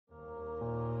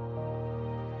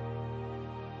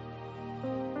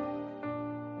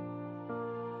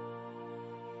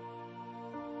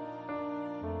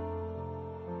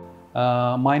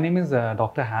My name is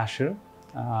Dr. Hasher.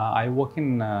 I work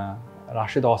in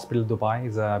Rashid Hospital, Dubai.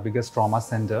 It's the biggest trauma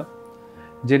center.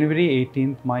 January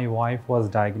 18th, my wife was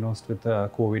diagnosed with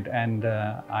COVID, and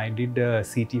I did a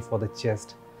CT for the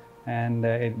chest, and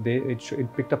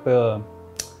it picked up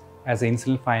as an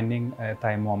incident finding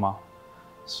thymoma.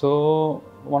 So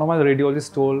one of my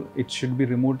radiologists told it should be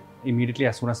removed immediately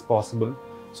as soon as possible.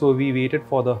 So we waited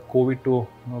for the COVID to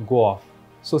go off.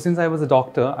 So since I was a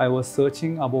doctor, I was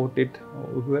searching about it,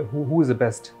 who is the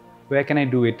best, where can I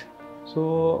do it?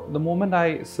 So the moment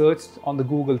I searched on the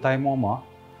Google thymoma,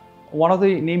 one of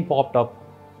the name popped up,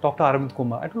 Dr. Arvind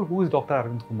Kumar. I told, who is Dr.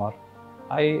 Arvind Kumar?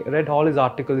 I read all his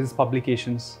articles, his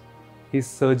publications, his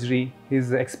surgery,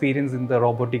 his experience in the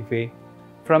robotic way.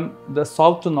 From the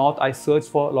south to north, I searched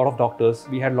for a lot of doctors.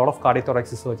 We had a lot of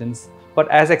cardiothoracic surgeons. But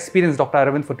as experienced Dr.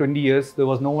 Arvind for 20 years, there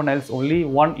was no one else, only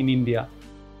one in India.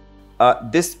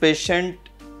 This patient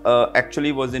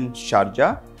actually was in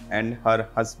Sharjah, and her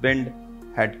husband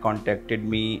had contacted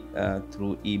me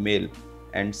through email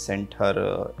and sent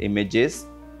her images,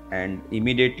 and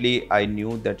immediately I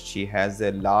knew that she has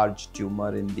a large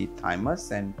tumor in the thymus,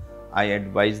 and I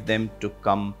advised them to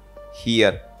come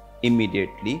here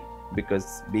immediately,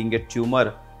 because being a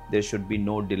tumor there should be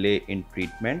no delay in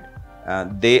treatment.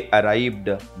 They arrived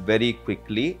very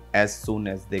quickly, as soon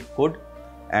as they could,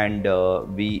 and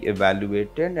we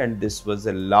evaluated, and this was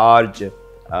a large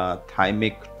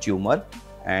thymic tumor,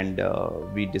 and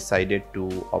we decided to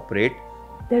operate.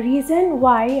 The reason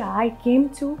why I came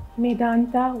to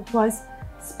Medanta was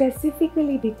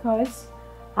specifically because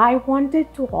I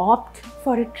wanted to opt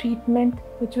for a treatment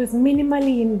which was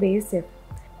minimally invasive.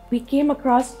 We came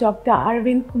across Dr.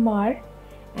 Arvind Kumar,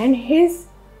 and his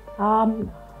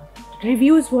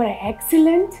reviews were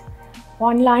excellent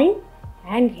online,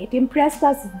 and it impressed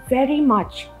us very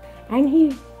much. And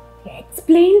he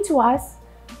explained to us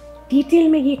detail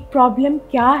में ये problem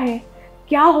क्या है,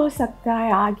 क्या हो सकता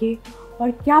है आगे,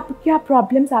 और क्या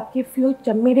प्रॉब्लम्स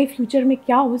आपके मेरे फ्यूचर में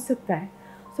क्या हो सकता है.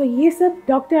 सो ये सब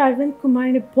डॉक्टर अरविंद कुमार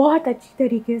ने बहुत अच्छी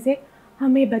तरीके से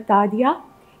हमें बता दिया.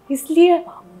 इसलिए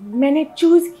मैंने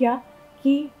चूज़ किया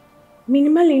कि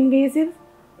मिनिमल इन्वेजिव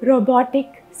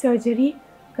रोबोटिक सर्जरी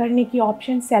करने की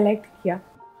ऑप्शन सेलेक्ट किया.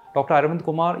 Dr. Arvind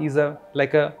Kumar is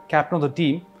like a captain of the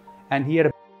team, and he had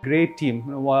a great team.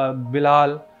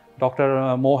 Bilal,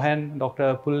 Dr. Mohan,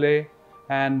 Dr. Pulle,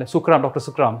 and Sukram, Dr.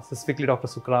 Sukram, specifically Dr.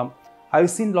 Sukram. I've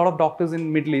seen a lot of doctors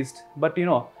in Middle East, but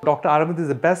Dr. Arvind is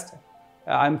the best.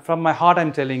 From my heart,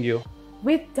 I'm telling you.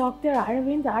 With Dr.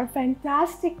 Arvind are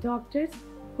fantastic doctors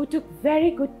who took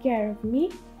very good care of me,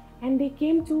 and they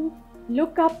came to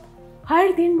look up.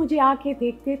 हर दिन मुझे आके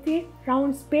देखते थे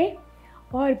rounds पे,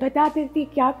 और बताते थे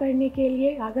क्या करने के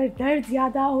लिए, अगर दर्द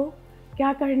ज़्यादा हो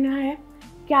क्या करना है,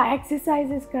 क्या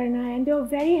एक्सरसाइजेस करना है. And they were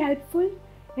very helpful,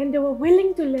 and they were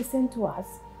willing to listen to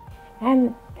us.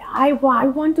 And I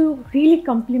want to really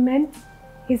compliment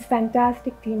his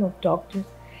fantastic team of doctors.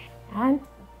 And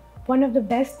one of the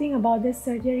best thing about this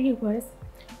surgery was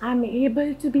I'm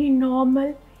able to be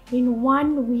normal in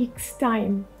 1 week's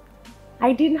time.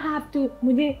 I didn't have to,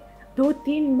 मुझे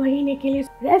 2-3 महीने के लिए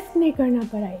rest नहीं करना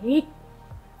पड़ा. 1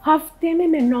 हफ्ते में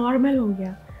मैं नॉर्मल हो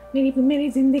गया. मेरी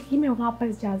ज़िंदगी में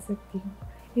वापस जा सकती हूँ.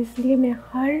 इसलिए मैं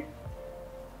हर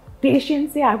पेशेंट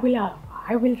से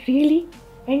I will really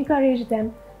encourage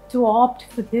them to opt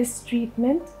for this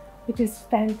treatment, which is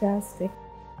fantastic.